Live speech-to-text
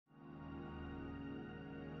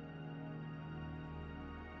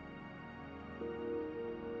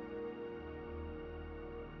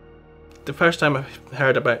The first time I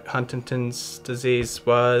heard about Huntington's disease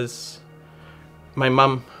was my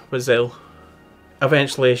mum was ill.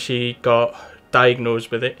 Eventually she got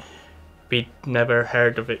diagnosed with it. We'd never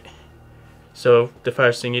heard of it. So the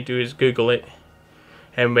first thing you do is Google it.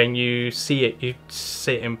 And when you see it, you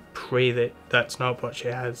sit and pray that that's not what she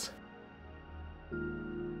has.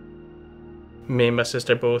 Me and my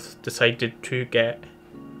sister both decided to get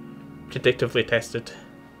predictively tested.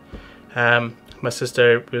 My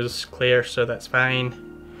sister was clear, so that's fine.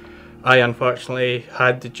 I unfortunately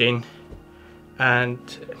had the gene, and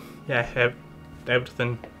yeah,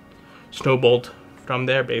 everything snowballed from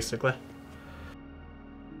there basically.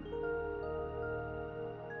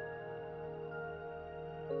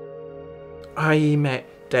 I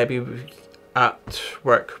met Debbie at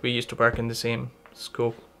work. We used to work in the same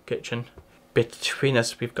school kitchen. Between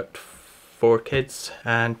us we've got 4 kids,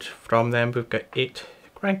 and from them we've got 8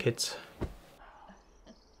 grandkids.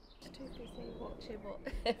 Watching what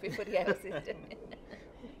everybody else is doing.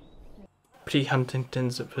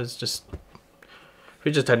 Pre-Huntington's it was just,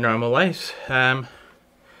 we just had normal lives.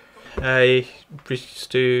 I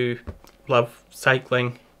used to love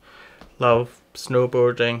cycling, love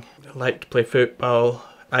snowboarding, I liked to play football,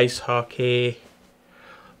 ice hockey,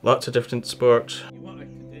 lots of different sports.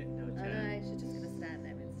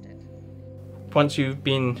 Once you've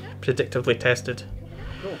been predictively tested,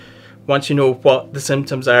 once you know what the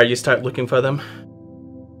symptoms are, you start looking for them.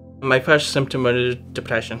 My first symptom was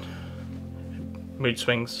depression, mood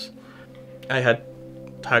swings. I had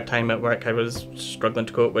a hard time at work. I was struggling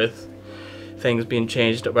to cope with things being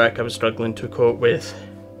changed at work. I was struggling to cope with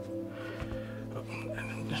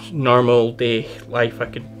normal day life. I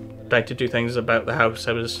could try to do things about the house.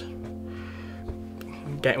 I was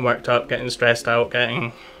getting worked up, getting stressed out,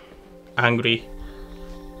 getting angry.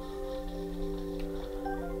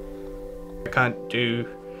 I can't do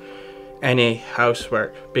any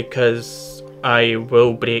housework because I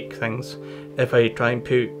will break things. If I try and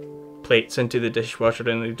put plates into the dishwasher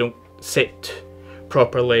and they don't sit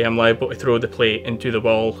properly, I'm liable to throw the plate into the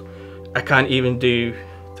wall. I can't even do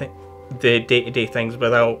the day-to-day things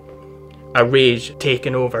without a rage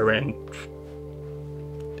taking over and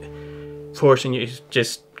forcing you to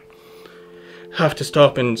just have to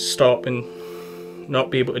stop and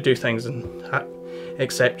not be able to do things and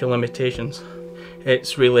accept your limitations.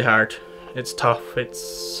 It's really hard, it's tough,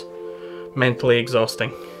 it's mentally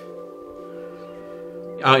exhausting.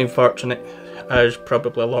 I'm fortunate. There's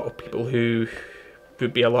probably a lot of people who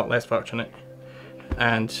would be a lot less fortunate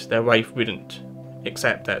and their wife wouldn't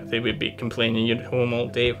accept that. They would be complaining, you're home all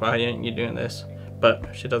day, why aren't you doing this?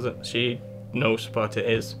 But she doesn't. She knows what it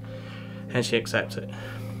is and she accepts it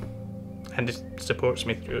and just supports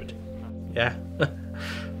me through it. Yeah.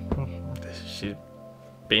 She's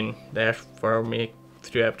been there for me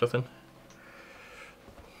through everything.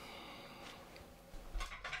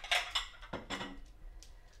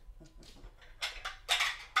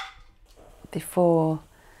 Before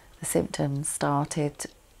the symptoms started,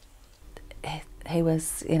 he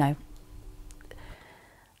was, you know,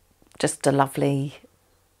 just a lovely,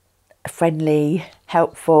 friendly,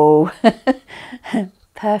 helpful,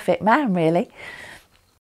 perfect man, really.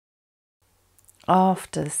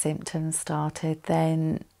 After the symptoms started,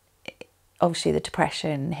 then obviously the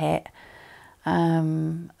depression hit,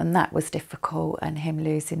 and that was difficult, and him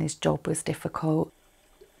losing his job was difficult.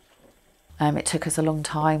 It took us a long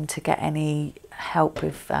time to get any help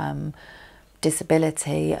with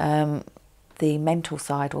disability, the mental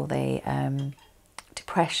side or the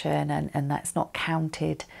depression, and that's not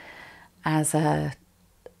counted as a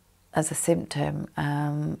symptom.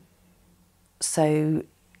 So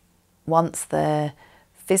once the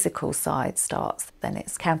physical side starts, then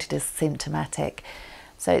it's counted as symptomatic.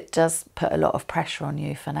 So it does put a lot of pressure on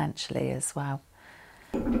you financially as well.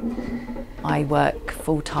 I work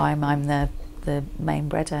full-time. I'm the main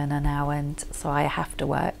breadwinner now, and so I have to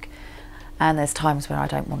work, and there's times when I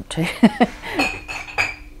don't want to.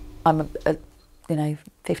 I'm you know,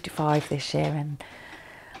 55 this year, and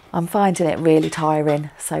I'm finding it really tiring,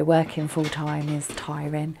 so working full-time is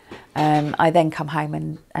tiring. I then come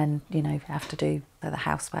home and you know, have to do the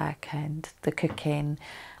housework and the cooking.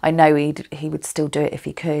 I know he would still do it if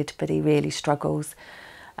he could, but he really struggles.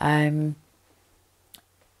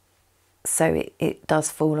 So it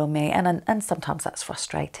does fall on me, and sometimes that's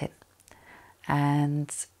frustrating.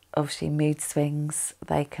 And obviously mood swings,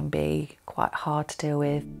 they can be quite hard to deal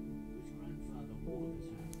with.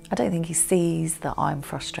 I don't think he sees that I'm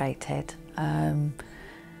frustrated,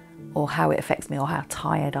 or how it affects me, or how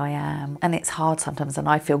tired I am. And it's hard sometimes, and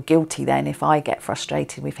I feel guilty then if I get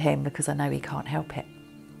frustrated with him because I know he can't help it.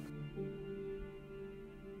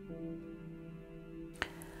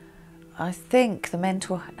 I think the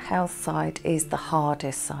mental health side is the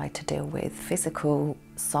hardest side to deal with. Physical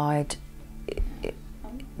side,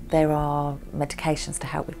 there are medications to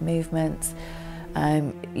help with movements.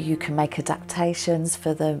 You can make adaptations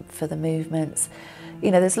for the movements.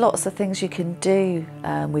 You know, there's lots of things you can do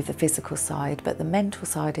with the physical side, but the mental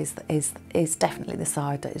side is definitely the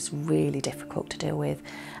side that is really difficult to deal with.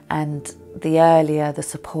 And the earlier the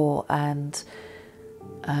support and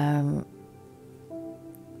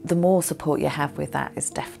the more support you have with that is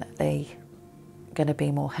definitely going to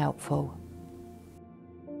be more helpful.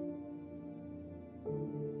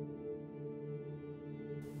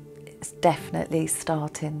 It's definitely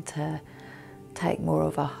starting to take more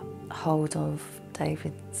of a hold of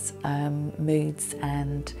David's moods,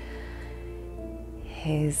 and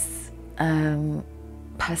his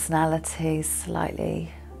personality is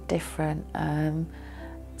slightly different.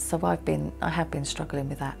 So I have been struggling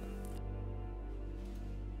with that.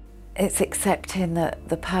 It's accepting that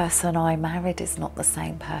the person I married is not the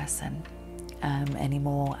same person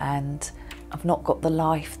anymore, and I've not got the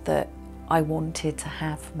life that I wanted to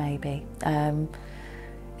have, maybe.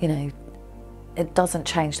 You know, it doesn't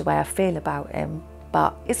change the way I feel about him,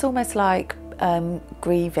 but it's almost like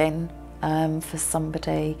grieving for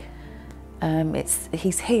somebody.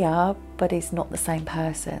 He's here, but he's not the same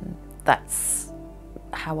person. That's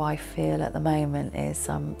how I feel at the moment. Is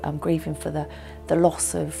I'm grieving for the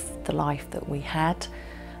loss of the life that we had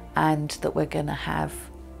and that we're going to have.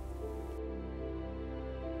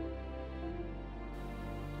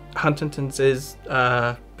 Huntington's is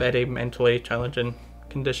a very mentally challenging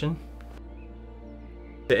condition.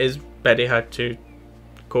 It is very hard to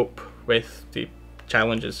cope with the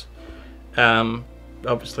challenges.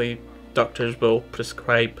 Obviously, doctors will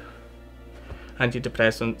prescribe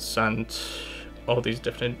antidepressants and all these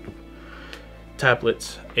different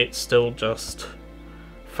tablets. It's still just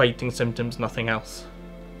fighting symptoms, nothing else.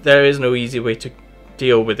 There is no easy way to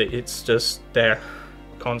deal with it. It's just there,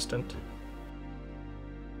 constant.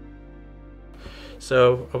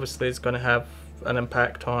 So obviously it's going to have an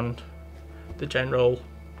impact on the general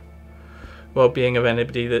well-being of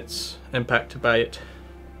anybody that's impacted by it.